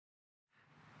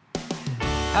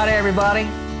Howdy, everybody.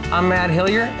 I'm Matt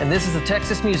Hillyer, and this is the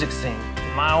Texas music scene.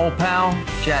 My old pal,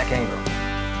 Jack Ingram.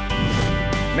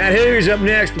 Matt Hillyer's up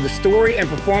next with the story and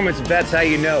performance of That's How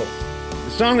You Know.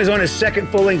 The song is on his second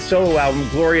full-length solo album,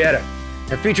 Glorieta,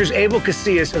 and features Abel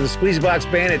Casillas of the Squeezebox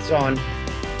Bandits on,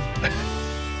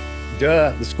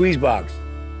 the Squeezebox.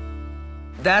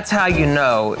 That's How You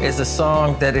Know is a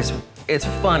song that it's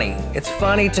funny. It's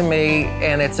funny to me,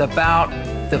 and it's about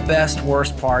the best,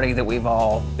 worst party that we've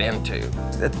all been to.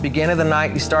 At the beginning of the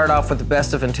night, you start off with the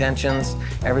best of intentions.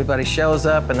 Everybody shows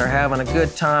up and they're having a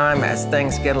good time. As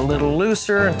things get a little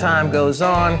looser and time goes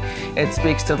on, it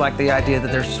speaks to like the idea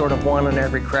that there's sort of one in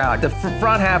every crowd. The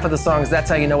front half of the song is That's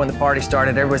How You Know when the party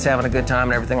started. Everybody's having a good time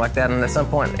and everything like that. And at some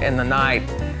point in the night,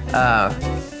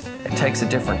 it takes a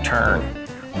different turn,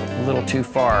 a little too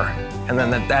far. And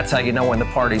then that's how you know when the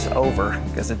party's over,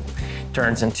 because it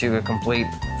turns into a complete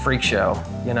freak show,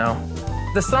 you know?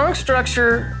 The song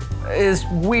structure is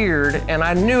weird, and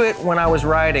I knew it when I was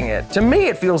writing it. To me,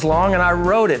 it feels long, and I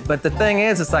wrote it, but the thing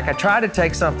is, it's like I try to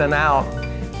take something out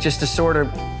just to sort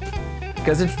of,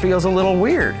 because it feels a little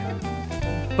weird.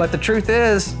 But the truth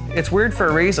is, it's weird for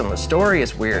a reason. The story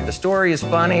is weird. The story is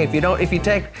funny. If you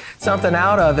take something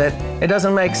out of it, it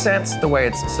doesn't make sense the way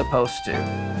it's supposed to.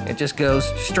 It just goes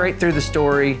straight through the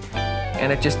story,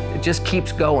 and it just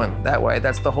keeps going that way.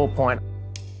 That's the whole point.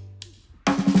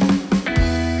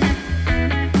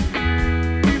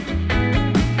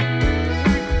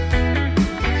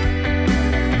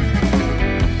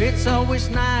 It's always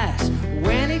nice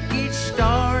when it gets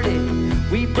started.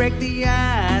 We break the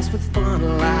ice with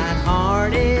fun,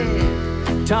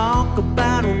 lighthearted. Talk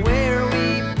about where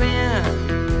we've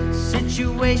been,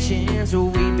 situations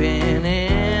we've been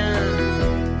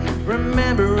in.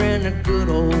 Remembering the good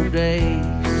old days.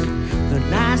 The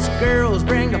nice girls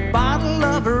bring a bottle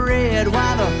of red,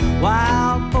 while the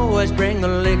wild boys bring the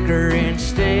liquor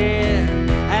instead.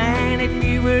 And if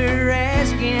you were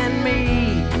asking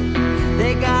me,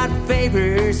 they got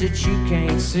favors that you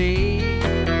can't see.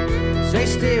 They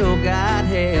still got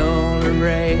hell to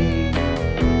raise.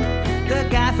 The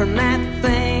guy from that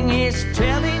thing is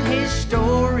telling his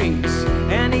stories,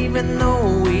 and even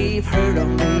though we've heard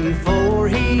them before,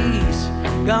 he's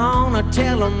gonna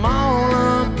tell them all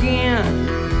again,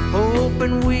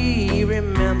 hoping we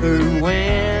remember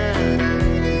when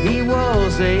he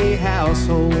was a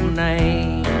household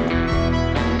name.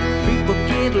 People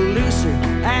get looser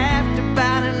after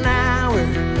about an hour.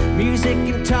 Music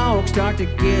and talk start to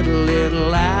get a little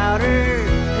louder,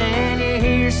 and you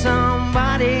hear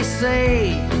somebody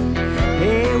say,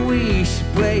 hey, we should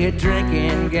play a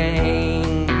drinking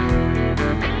game. A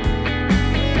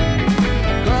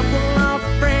couple of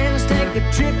friends take a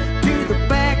trip to the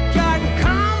backyard and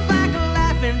come back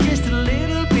laughing just a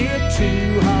little bit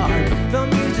too hard. The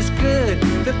music's good,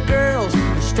 the girls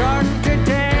are starting to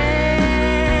dance.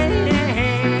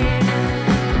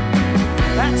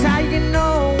 That's how you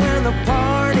know when the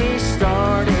party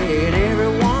started.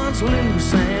 Everyone's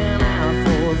loose and out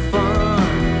for fun.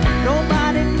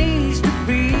 Nobody needs to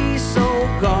be so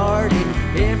guarded.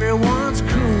 Everyone's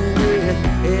cool with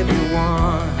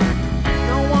everyone.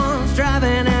 No one's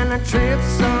driving and the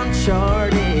trip's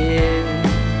uncharted.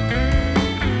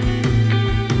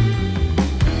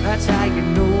 That's how you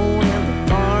know when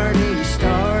the party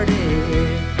started.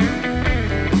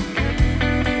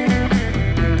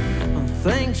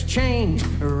 Things changed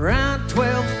around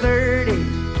 12:30.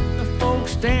 The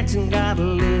folks dancing got a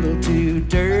little too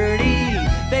dirty.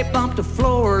 They bumped a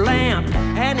floor lamp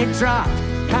and it dropped,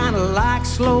 kinda like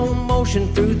slow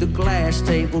motion through the glass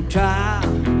tabletop,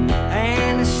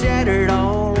 and it shattered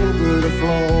all over the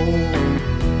floor.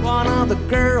 One of the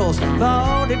girls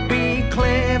thought it'd be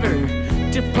clever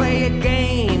to play a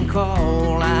game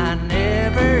called I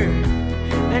Never.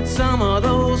 And some of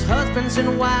those husbands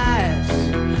and wives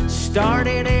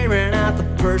started airing out the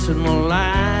personal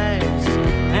lives,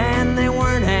 and they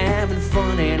weren't having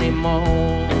fun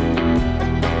anymore.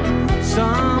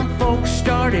 Some folks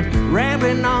started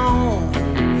rambling on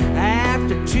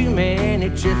after too many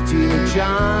trips to the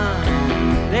John.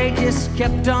 They just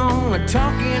kept on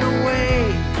talking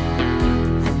away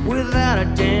without a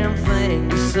damn thing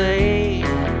to say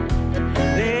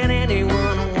that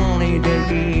anyone wanted to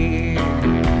hear.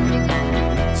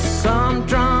 Some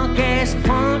drunk-ass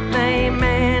punk named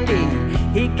Andy,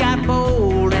 he got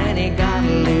bold and he got a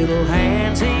little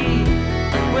handsy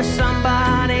with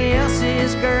somebody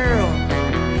else's girl.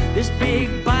 This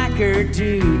big biker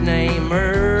dude named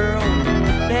Earl,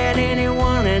 that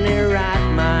anyone in their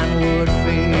right mind would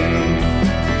fear.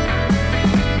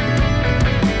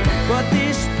 But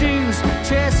this dude's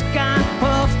chest got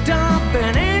puffed up,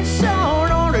 and in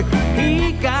short order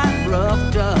he got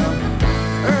roughed up.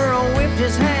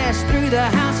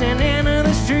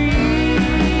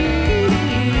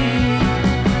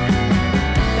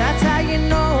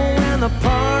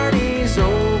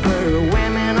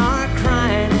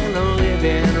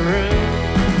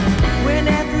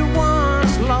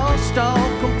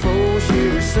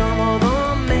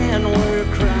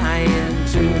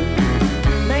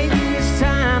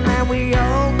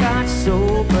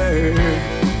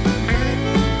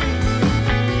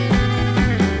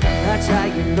 how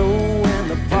you know.